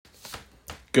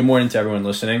Good morning to everyone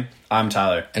listening. I'm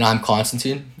Tyler. And I'm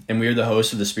Constantine. And we are the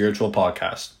hosts of the Spiritual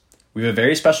Podcast. We have a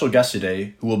very special guest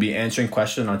today who will be answering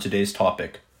questions on today's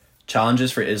topic,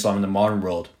 challenges for Islam in the modern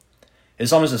world.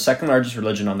 Islam is the second largest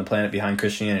religion on the planet behind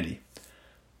Christianity.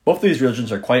 Both of these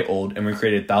religions are quite old and were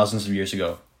created thousands of years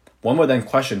ago. One would then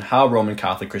question how Roman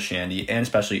Catholic Christianity and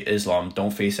especially Islam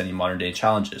don't face any modern day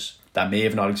challenges that may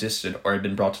have not existed or have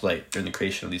been brought to light during the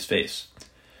creation of these faiths.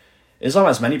 Islam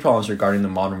has many problems regarding the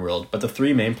modern world, but the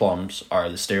three main problems are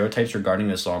the stereotypes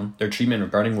regarding Islam, their treatment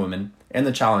regarding women, and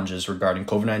the challenges regarding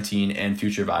COVID-19 and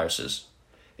future viruses.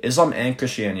 Islam and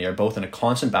Christianity are both in a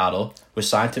constant battle with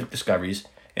scientific discoveries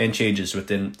and changes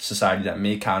within society that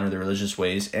may counter the religious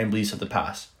ways and beliefs of the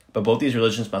past, but both these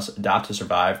religions must adapt to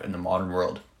survive in the modern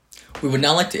world. We would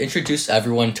now like to introduce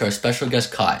everyone to our special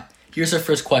guest Kai. Here's our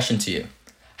first question to you.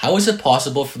 How is it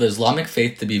possible for the Islamic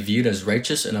faith to be viewed as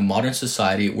righteous in a modern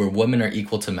society where women are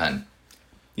equal to men?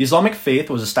 The Islamic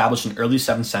faith was established in early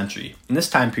 7th century. In this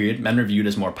time period, men were viewed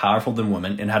as more powerful than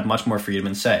women and had much more freedom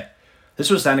and say.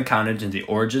 This was then accounted in the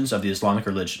origins of the Islamic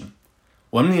religion.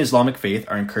 Women in the Islamic faith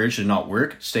are encouraged to not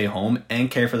work, stay home,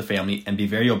 and care for the family and be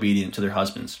very obedient to their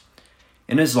husbands.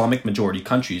 In Islamic majority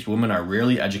countries, women are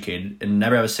rarely educated and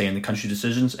never have a say in the country's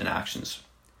decisions and actions.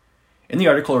 In the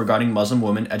article regarding Muslim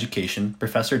women education,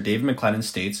 Professor David Mackinnon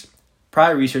states,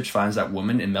 prior research finds that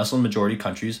women in Muslim-majority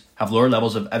countries have lower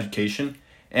levels of education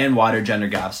and wider gender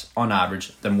gaps on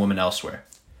average than women elsewhere.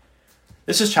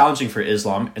 This is challenging for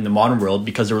Islam in the modern world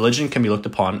because the religion can be looked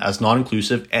upon as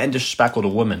non-inclusive and disrespectful to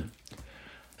women.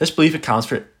 This belief accounts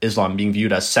for Islam being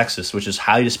viewed as sexist, which is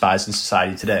highly despised in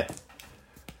society today.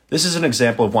 This is an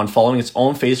example of one following its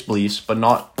own faith's beliefs but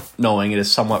not knowing it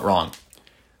is somewhat wrong.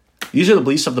 These are the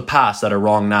beliefs of the past that are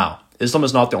wrong now. Islam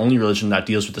is not the only religion that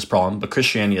deals with this problem, but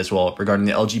Christianity as well, regarding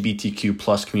the LGBTQ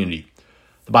plus community.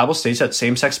 The Bible states that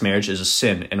same-sex marriage is a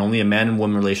sin and only a man and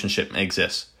woman relationship may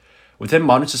exist. Within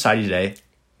modern society today,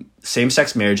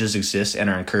 same-sex marriages exist and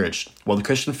are encouraged, while the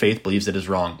Christian faith believes it is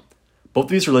wrong. Both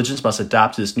of these religions must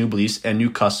adapt to this new beliefs and new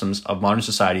customs of modern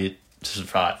society to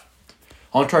survive.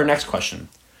 On to our next question.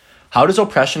 How does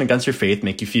oppression against your faith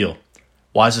make you feel?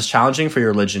 Why is this challenging for your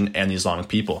religion and the Islamic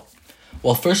people?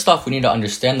 Well, first off, we need to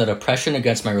understand that oppression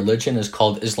against my religion is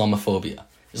called Islamophobia.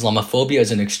 Islamophobia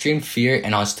is an extreme fear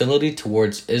and hostility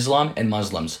towards Islam and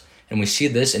Muslims, and we see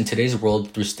this in today's world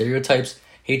through stereotypes,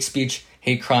 hate speech,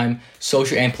 hate crime,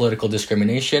 social and political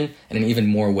discrimination, and in even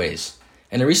more ways.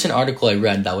 In a recent article I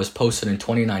read that was posted in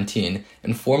 2019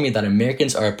 informed me that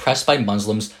Americans are oppressed by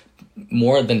Muslims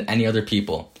more than any other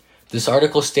people. This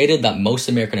article stated that most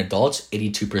American adults,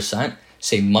 82%,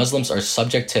 say Muslims are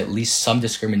subject to at least some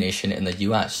discrimination in the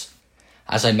US.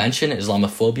 As I mentioned,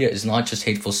 Islamophobia is not just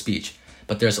hateful speech,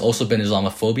 but there has also been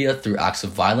Islamophobia through acts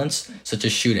of violence, such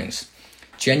as shootings.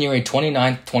 January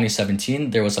 29,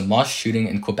 2017, there was a mosque shooting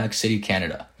in Quebec City,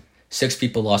 Canada. 6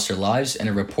 people lost their lives and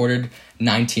a reported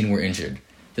 19 were injured.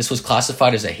 This was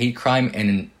classified as a hate crime and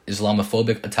an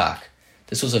Islamophobic attack.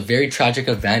 This was a very tragic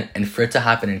event, and for it to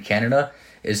happen in Canada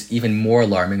is even more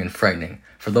alarming and frightening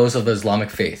for those of the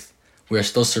Islamic faith. We are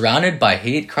still surrounded by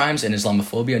hate crimes and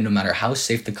Islamophobia no matter how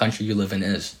safe the country you live in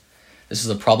is. This is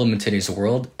a problem in today's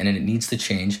world and it needs to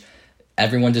change.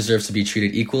 Everyone deserves to be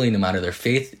treated equally no matter their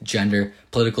faith, gender,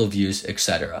 political views,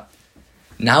 etc.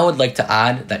 Now I would like to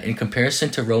add that in comparison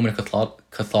to Roman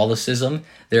Catholicism,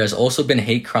 there has also been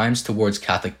hate crimes towards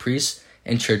Catholic priests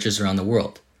and churches around the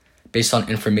world. Based on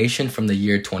information from the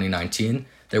year 2019,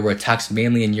 there were attacks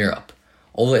mainly in Europe.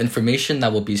 All the information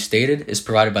that will be stated is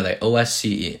provided by the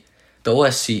OSCE. The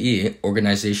OSCE,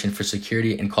 Organization for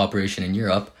Security and Cooperation in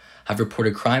Europe, have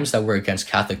reported crimes that were against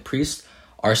Catholic priests,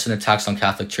 arson attacks on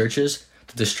Catholic churches,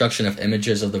 the destruction of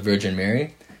images of the Virgin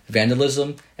Mary,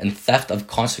 vandalism, and theft of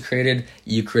consecrated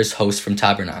Eucharist hosts from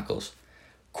tabernacles.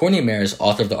 Courtney Mares,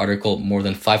 author of the article More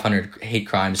Than 500 Hate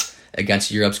Crimes Against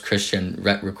Europe's Christian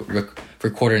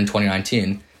recorded in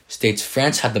 2019, states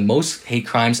France had the most hate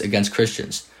crimes against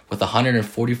Christians, with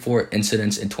 144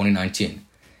 incidents in 2019.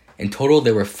 In total,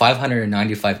 there were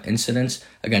 595 incidents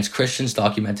against Christians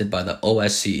documented by the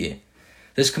OSCE.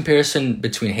 This comparison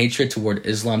between hatred toward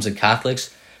Islams and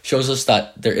Catholics shows us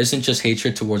that there isn't just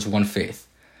hatred towards one faith,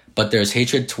 but there is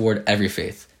hatred toward every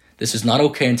faith. This is not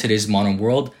okay in today's modern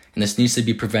world, and this needs to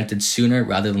be prevented sooner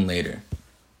rather than later.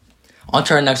 On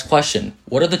to our next question.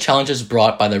 What are the challenges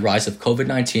brought by the rise of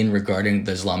COVID-19 regarding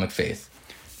the Islamic faith?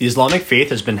 The Islamic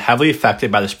faith has been heavily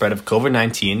affected by the spread of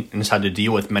COVID-19 and has had to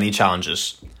deal with many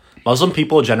challenges. Muslim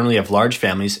people generally have large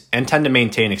families and tend to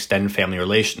maintain extended family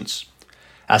relations.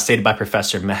 As stated by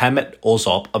Professor Mehmet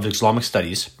Ozalp of Islamic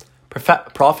Studies,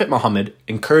 Prophet Muhammad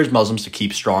encouraged Muslims to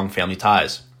keep strong family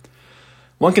ties.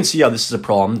 One can see how this is a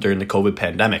problem during the COVID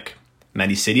pandemic.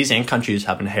 Many cities and countries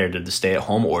have inherited the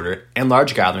stay-at-home order, and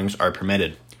large gatherings are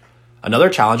permitted. Another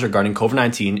challenge regarding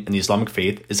COVID-19 in the Islamic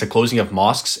faith is the closing of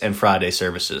mosques and Friday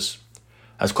services.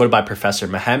 As quoted by Professor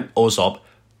Mehem Ozop,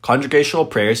 congregational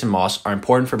prayers in mosques are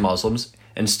important for Muslims,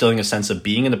 instilling a sense of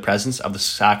being in the presence of the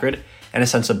sacred and a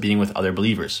sense of being with other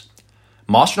believers.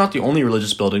 Mosques are not the only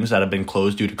religious buildings that have been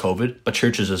closed due to COVID, but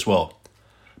churches as well.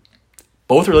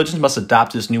 Both religions must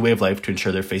adapt to this new way of life to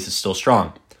ensure their faith is still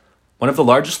strong. One of the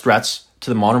largest threats to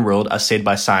the modern world, as stated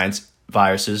by science,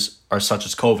 viruses are such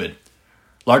as COVID.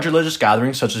 Large religious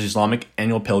gatherings such as the Islamic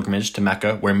annual pilgrimage to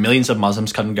Mecca, where millions of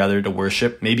Muslims come together to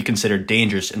worship, may be considered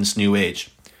dangerous in this new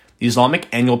age. The Islamic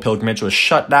annual pilgrimage was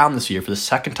shut down this year for the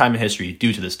second time in history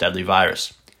due to this deadly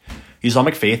virus. The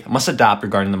Islamic faith must adapt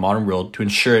regarding the modern world to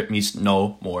ensure it meets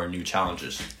no more new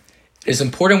challenges. It is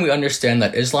important we understand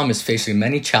that Islam is facing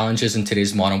many challenges in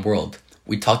today's modern world.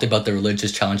 We talked about the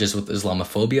religious challenges with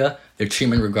Islamophobia, their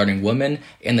treatment regarding women,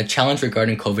 and the challenge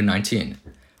regarding COVID-19.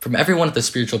 From everyone at the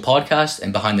Spiritual Podcast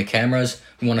and behind the cameras,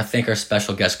 we want to thank our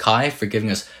special guest Kai for giving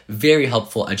us very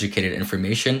helpful, educated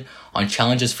information on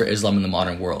challenges for Islam in the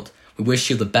modern world. We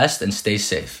wish you the best and stay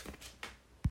safe.